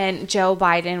remember when Joe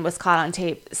Biden was caught on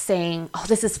tape saying, oh,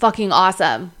 this is fucking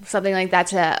awesome, something like that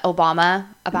to Obama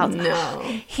about... No.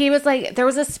 He was like, there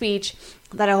was a speech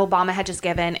that Obama had just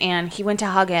given, and he went to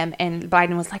hug him, and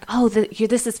Biden was like, oh,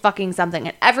 this is fucking something.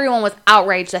 And everyone was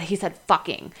outraged that he said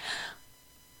fucking.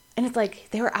 And it's like,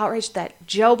 they were outraged that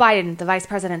Joe Biden, the vice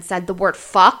president, said the word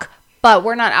fuck, but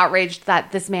we're not outraged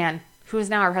that this man, who is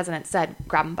now our president, said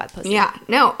grab him by the pussy. Yeah,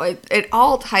 no, it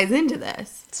all ties into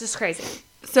this. It's just crazy.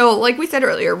 So, like we said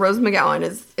earlier, Rose McGowan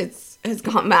has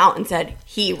come out and said,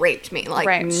 he raped me. Like,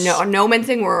 right. no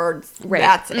mincing words. Rape.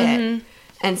 That's it.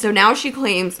 And so now she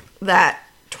claims that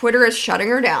Twitter is shutting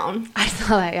her down. I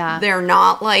saw that, yeah. They're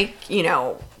not, like,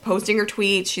 posting her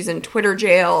tweets. She's in Twitter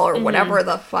jail or whatever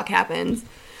the fuck happens.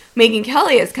 Megyn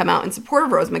Kelly has come out in support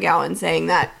of Rose McGowan, saying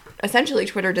that essentially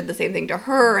Twitter did the same thing to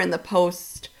her in the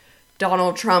post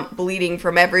Donald Trump bleeding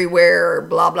from everywhere,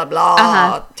 blah, blah,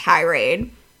 blah,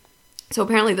 tirade. So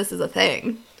apparently this is a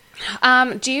thing.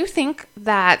 Do you think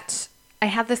that... I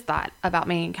had this thought about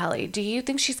Megyn Kelly. Do you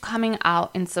think she's coming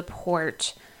out in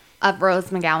support of Rose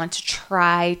McGowan to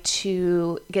try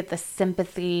to get the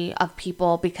sympathy of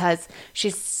people because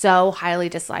she's so highly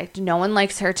disliked? No one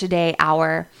likes her today,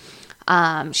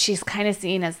 she's kind of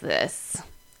seen as this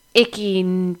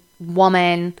icky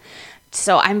woman.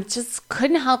 So I just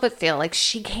couldn't help but feel like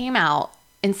she came out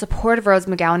in support of Rose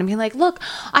McGowan and be like, look,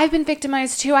 I've been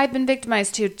victimized too,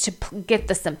 to get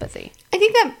the sympathy. I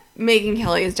think that Megyn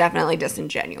Kelly is definitely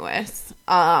disingenuous.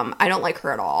 I don't like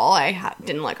her at all. I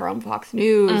didn't like her on Fox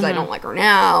News. I don't like her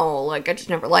now. Like, I just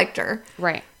never liked her.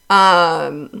 Right.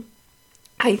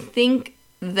 I think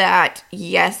that,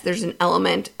 yes, there's an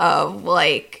element of,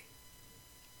 like,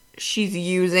 she's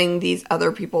using these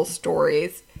other people's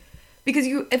stories. Because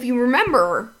if you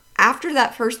remember, after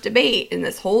that first debate and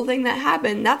this whole thing that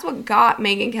happened, that's what got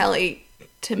Megyn Kelly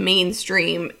to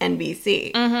mainstream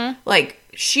NBC. Like,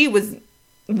 she was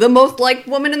the most liked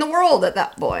woman in the world at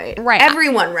that point. Right.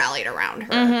 Everyone rallied around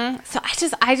her. So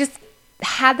I just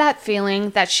had that feeling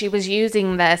that she was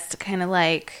using this to kind of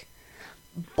like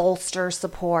bolster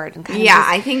support and kind of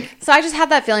I think so. I just had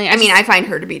that feeling. I find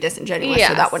her to be disingenuous,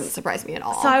 so that wouldn't surprise me at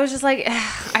all. So I was just like,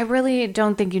 I really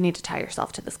don't think you need to tie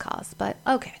yourself to this cause, but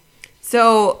okay.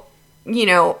 So,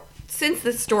 since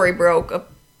this story broke,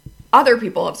 other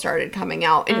people have started coming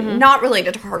out, and not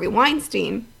related to Harvey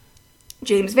Weinstein.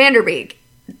 James Vanderbeek,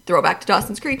 throwback to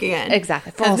Dawson's Creek again.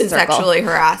 Exactly. Has been sexually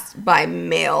harassed by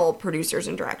male producers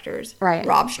and directors. Right.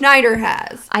 Rob Schneider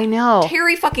has. I know.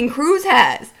 Terry fucking Crews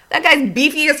has. That guy's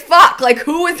beefy as fuck. Like,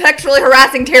 who is sexually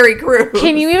harassing Terry Crews?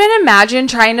 Can you even imagine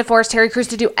trying to force Terry Crews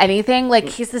to do anything? Like,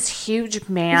 he's this huge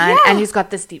man, and he's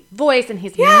got this deep voice, and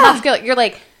he's muscular. You're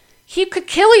like, he could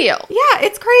kill you. Yeah,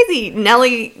 it's crazy.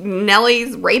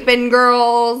 Nelly's raping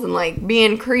girls and, like,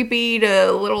 being creepy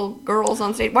to little girls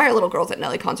on stage. Why are little girls at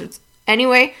Nelly concerts?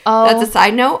 Anyway, that's a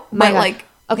side note. But, like...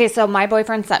 Okay, so my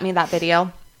boyfriend sent me that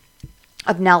video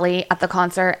of Nelly at the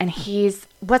concert, and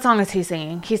what song is he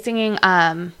singing? He's singing,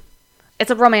 it's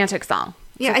a romantic song.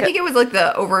 Yeah, I think it was, like,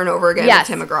 the Over and Over Again with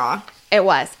Tim McGraw. It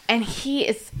was. And he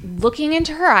is looking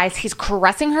into her eyes. He's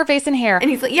caressing her face and hair. And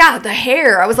he's like, yeah, the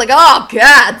hair. I was like, oh,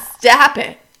 God, stop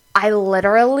it. I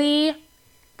literally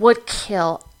would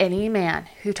kill any man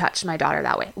who touched my daughter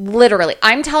that way. Literally.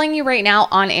 I'm telling you right now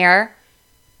on air,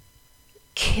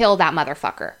 kill that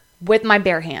motherfucker with my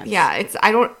bare hands. Yeah,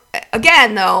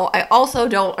 again, though, I also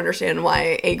don't understand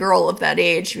why a girl of that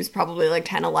age, she was probably like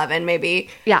 10, 11 maybe.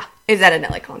 Yeah. Is at a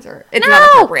Nelly concert. It's not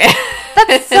appropriate.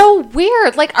 That's so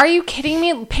weird. Like, are you kidding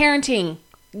me? Parenting.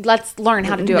 let's learn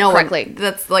how to do it correctly.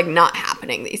 That's like not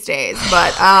happening these days.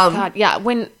 But God, yeah.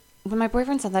 When my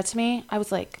boyfriend said that to me, I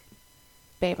was like,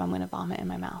 babe, I'm gonna vomit in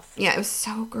my mouth. Yeah, it was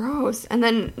so gross. And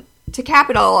then to cap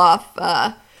it all off,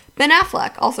 Ben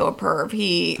Affleck, also a perv.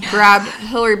 He grabbed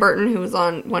Hillary Burton, who was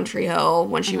on One Tree Hill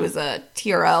when she was a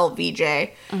TRL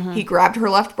VJ. He grabbed her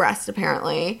left breast,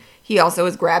 apparently. He also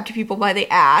has grabbed people by the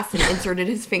ass and inserted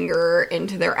his finger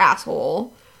into their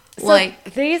asshole. So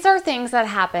these are things that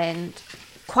happened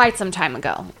quite some time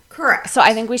ago. Correct. So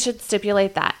I think we should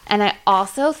stipulate that. And I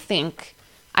also think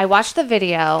I watched the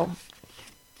video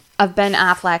of Ben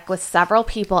Affleck with several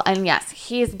people, and yes,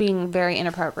 he is being very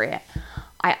inappropriate.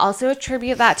 I also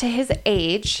attribute that to his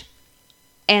age,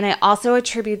 and I also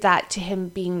attribute that to him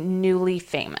being newly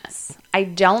famous. I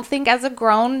don't think as a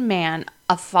grown man,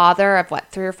 a father of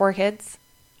 3 or 4 kids?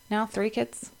 Now 3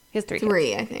 kids? He has 3 kids.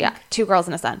 3, I think. Yeah, 2 girls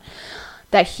and a son.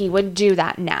 That he would do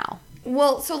that now.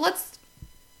 Well, so let's,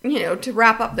 to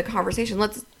wrap up the conversation,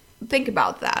 let's think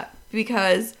about that.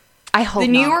 Because I hope the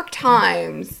New York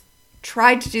Times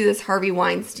tried to do this Harvey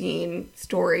Weinstein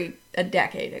story a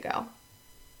decade ago.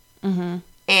 Mm-hmm.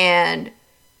 And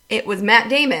it was Matt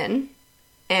Damon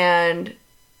and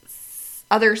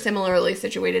other similarly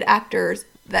situated actors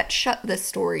that shut this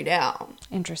story down.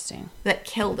 Interesting. That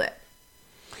killed it.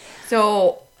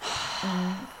 So,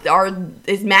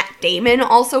 is Matt Damon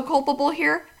also culpable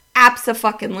here?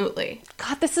 Abso-fucking-lutely.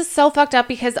 God, this is so fucked up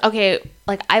because, okay,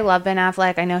 I love Ben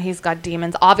Affleck. I know he's got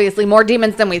demons. Obviously, more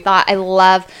demons than we thought. I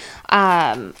love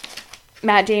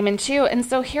Matt Damon, too. And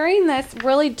so hearing this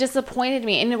really disappointed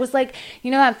me. And it was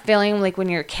that feeling when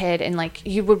you're a kid and,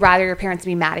 you would rather your parents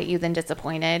be mad at you than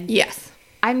disappointed? Yes.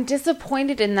 I'm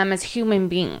disappointed in them as human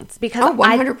beings because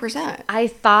 100%. I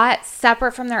thought,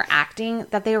 separate from their acting,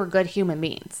 that they were good human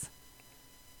beings.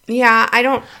 Yeah, I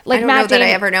don't Matt know Damon, that I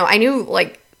ever know. I knew,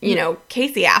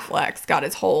 Casey Affleck's got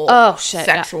his whole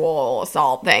sexual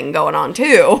assault thing going on,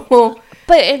 too. Well,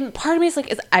 but part of me is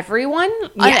is everyone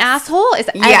an asshole? Is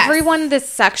everyone this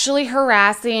sexually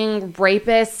harassing,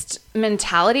 rapist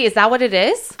mentality? Is that what it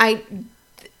is?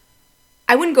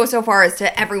 I wouldn't go so far as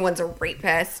to everyone's a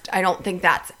rapist. I don't think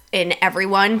that's in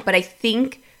everyone, but I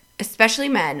think, especially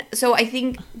men. So I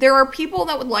think there are people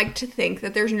that would like to think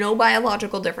that there's no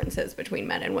biological differences between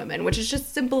men and women, which is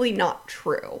just simply not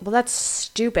true. Well, that's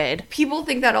stupid. People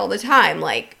think that all the time.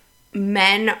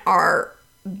 Men are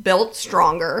built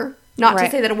stronger. Not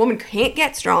to say that a woman can't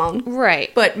get strong.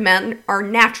 Right. But men are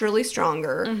naturally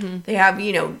stronger. Mm-hmm. They have,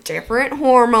 different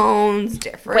hormones,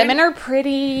 Women are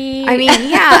pretty. I mean,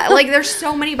 yeah. There's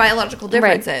so many biological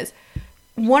differences.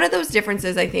 Right. One of those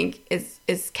differences, I think,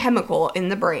 is chemical in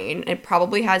the brain. It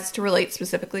probably has to relate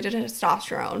specifically to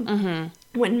testosterone.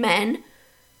 Mm-hmm. When men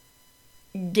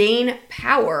gain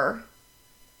power,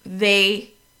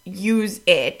 they use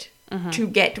it to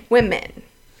get women.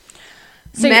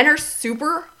 So men are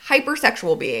super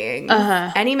hypersexual beings.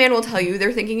 Uh-huh. Any man will tell you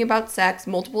they're thinking about sex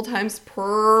multiple times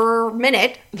per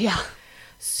minute. Yeah.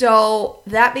 So,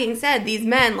 that being said, these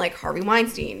men like Harvey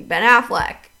Weinstein, Ben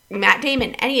Affleck, Matt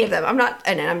Damon, any of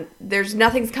them, there's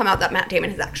nothing's come out that Matt Damon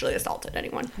has actually assaulted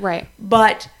anyone. Right.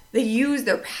 But they use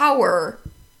their power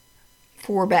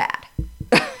for bad.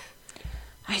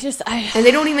 And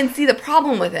they don't even see the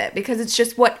problem with it because it's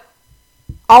just what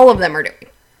all of them are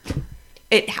doing.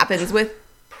 It happens with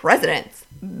presidents,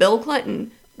 Bill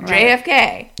Clinton, JFK.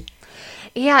 Right.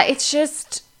 Yeah, it's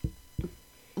just,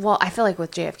 well, I feel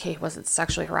with JFK, he wasn't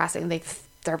sexually harassing.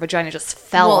 Their vagina just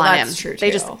fell on him. True,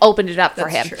 they just opened it up for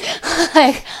him.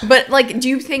 But do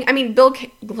you think, Bill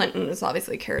Clinton is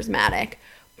obviously charismatic,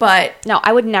 but no,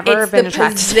 I would never have been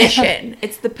attracted to him.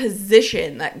 It's the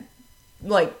position that,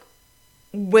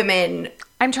 women...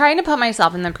 I'm trying to put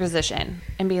myself in the position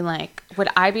and be would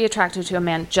I be attracted to a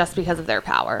man just because of their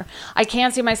power? I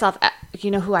can't see myself...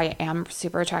 who I am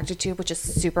super attracted to, which is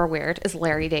super weird, is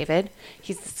Larry David.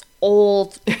 He's this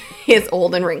old... He is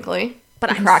old and wrinkly.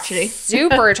 But I'm crotchety.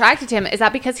 Super attracted to him. Is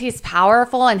that because he's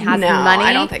powerful and has money? No,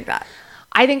 I don't think that.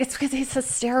 I think it's because he's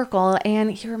hysterical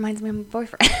and he reminds me of my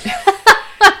boyfriend.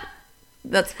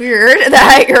 That's weird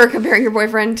that you're comparing your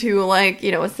boyfriend to a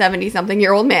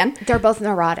 70-something-year-old man. They're both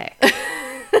neurotic.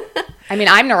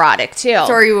 I'm neurotic too.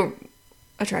 So are you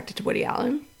attracted to Woody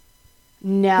Allen?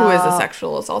 No. Who is a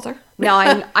sexual assaulter? No,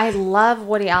 I love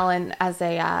Woody Allen as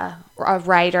a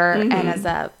writer and as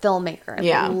a filmmaker.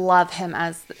 Yeah. I love him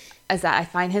as that. I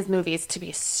find his movies to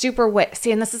be super wit.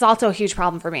 See, and this is also a huge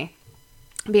problem for me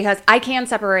because I can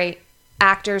separate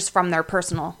actors from their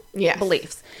personal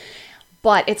beliefs.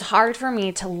 But it's hard for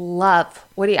me to love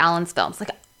Woody Allen's films.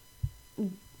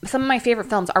 Some of my favorite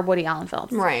films are Woody Allen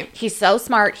films. Right. He's so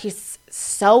smart. He's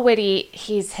so witty.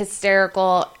 He's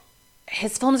hysterical.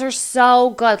 his films are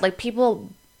so good. Like, people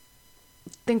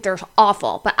think they're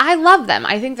awful, but I love them.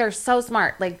 I think they're so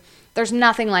smart. Like, there's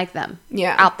nothing like them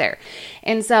out there.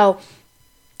 And so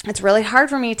it's really hard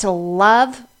for me to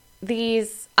love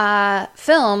these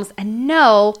films and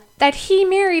know that he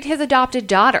married his adopted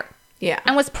daughter. Yeah.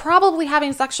 And was probably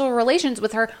having sexual relations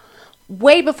with her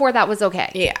way before that was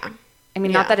okay. Yeah. I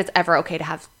mean, not that it's ever okay to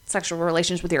have sexual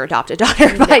relations with your adopted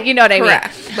daughter, but you know what I mean.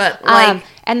 Correct. But like,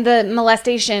 and the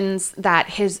molestations that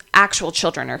his actual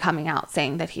children are coming out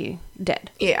saying that he did.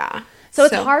 Yeah. So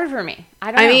it's hard for me.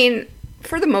 I don't know. I mean,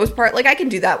 for the most part, like, I can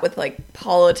do that with, like,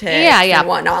 politics and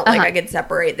whatnot. Like, I could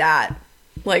separate that.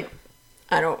 Like,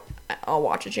 I'll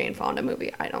watch a Jane Fonda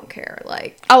movie. I don't care.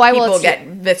 Like, I will. People get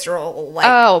visceral,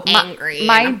 like, angry.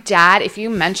 My dad, if you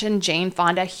mention Jane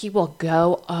Fonda, he will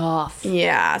go off.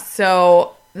 Yeah.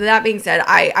 So that being said,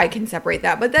 I can separate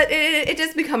that, but that it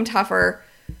does become tougher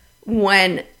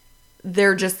when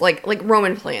they're just like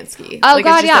Roman Polanski. Oh, like,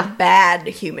 God, it's just a bad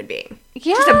human being.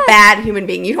 Yeah. Just a bad human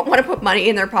being. You don't want to put money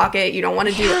in their pocket. You don't want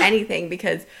to do anything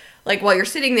because, like, while you're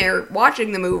sitting there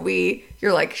watching the movie,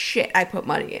 you're like, shit, I put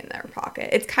money in their pocket.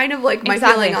 It's kind of like my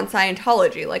feeling on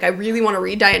Scientology. Like, I really want to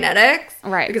read Dianetics.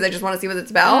 Right. Because I just want to see what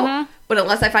it's about. But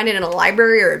unless I find it in a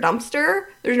library or a dumpster,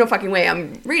 there's no fucking way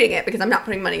I'm reading it because I'm not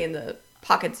putting money in the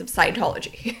pockets of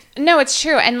Scientology. No, it's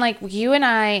true. And, like, you and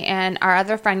I and our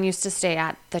other friend used to stay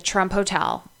at the Trump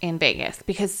Hotel in Vegas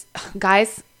because,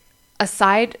 guys,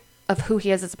 aside of who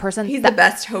he is as a person, he's the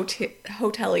best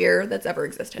hotelier that's ever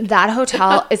existed. That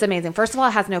hotel is amazing. First of all,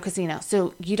 it has no casino,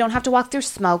 so you don't have to walk through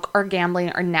smoke or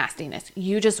gambling or nastiness.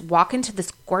 You just walk into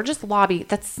this gorgeous lobby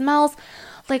that smells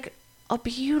like a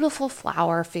beautiful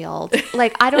flower field.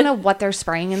 Like, I don't know what they're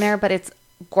spraying in there, but it's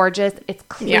gorgeous. It's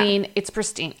clean. It's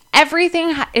pristine.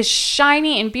 Everything is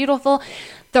shiny and beautiful.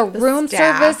 The room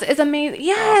service is amazing.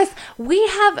 Yes, we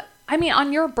have. I mean,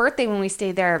 on your birthday when we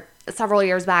stayed there several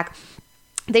years back,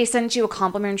 they sent you a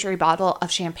complimentary bottle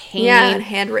of champagne. Yeah, and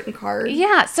handwritten card.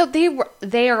 Yeah, so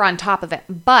they are on top of it.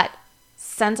 But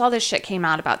since all this shit came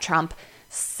out about Trump,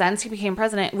 since he became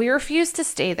president, we refused to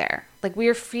stay there. Like, we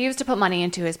refused to put money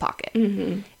into his pocket.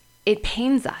 Mm-hmm. It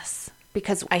pains us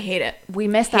because I hate it. We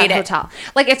miss that hotel.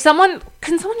 Like, can someone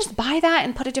just buy that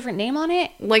and put a different name on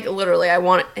it? Like, literally, I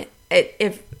want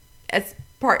it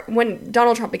when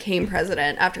Donald Trump became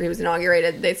president, after he was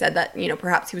inaugurated, they said that,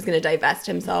 perhaps he was going to divest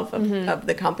himself of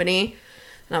the company.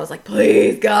 And I was like,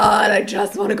 please, God, I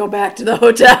just want to go back to the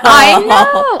hotel.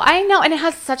 I know. And it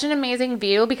has such an amazing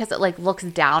view because it, like, looks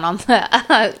down on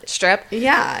the strip.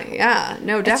 Yeah.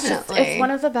 No, definitely. It's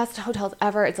one of the best hotels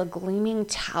ever. It's a gleaming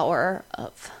tower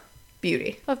of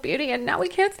beauty. And now we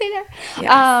can't stay there.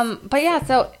 Yes. But yeah,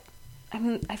 so, I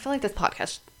mean, I feel like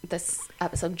this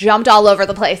episode jumped all over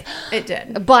the place. It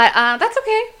did. But that's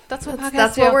okay. That's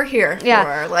what we're here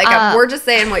for. Like, we're just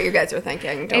saying what you guys are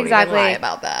thinking. Don't even lie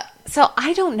about that. So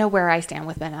I don't know where I stand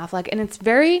with Ben Affleck, and it's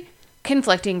very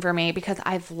conflicting for me because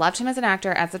I've loved him as an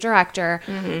actor, as a director.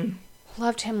 Mm-hmm.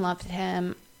 Loved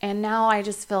him. And now I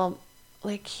just feel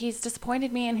like he's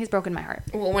disappointed me and he's broken my heart.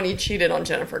 Well, when he cheated on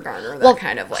Jennifer Garner, that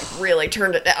kind of, like, really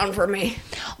turned it down for me.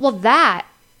 Well, that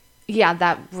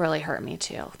really hurt me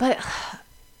too. But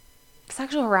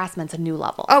sexual harassment's a new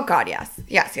level. Oh, God, yes.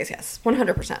 Yes.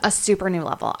 100%. A super new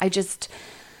level.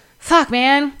 Fuck,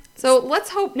 man. So let's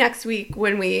hope next week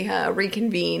when we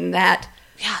reconvene that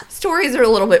stories are a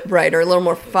little bit brighter, a little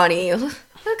more funny.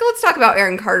 Let's talk about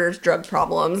Aaron Carter's drug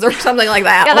problems or something like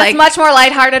that. Yeah, that's much more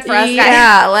lighthearted for us guys.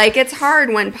 Yeah, like, it's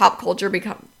hard when pop culture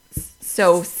becomes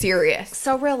so serious.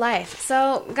 So real life.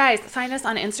 So, guys, find us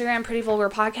on Instagram, Pretty Vulgar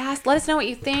Podcast. Let us know what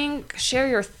you think. Share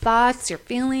your thoughts, your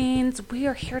feelings. We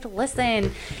are here to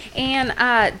listen.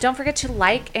 And don't forget to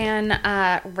like and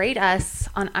rate us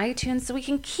on iTunes so we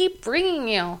can keep bringing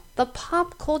you the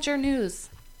pop culture news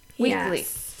weekly. Yes.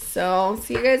 So,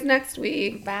 see you guys next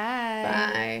week. Bye.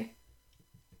 Bye.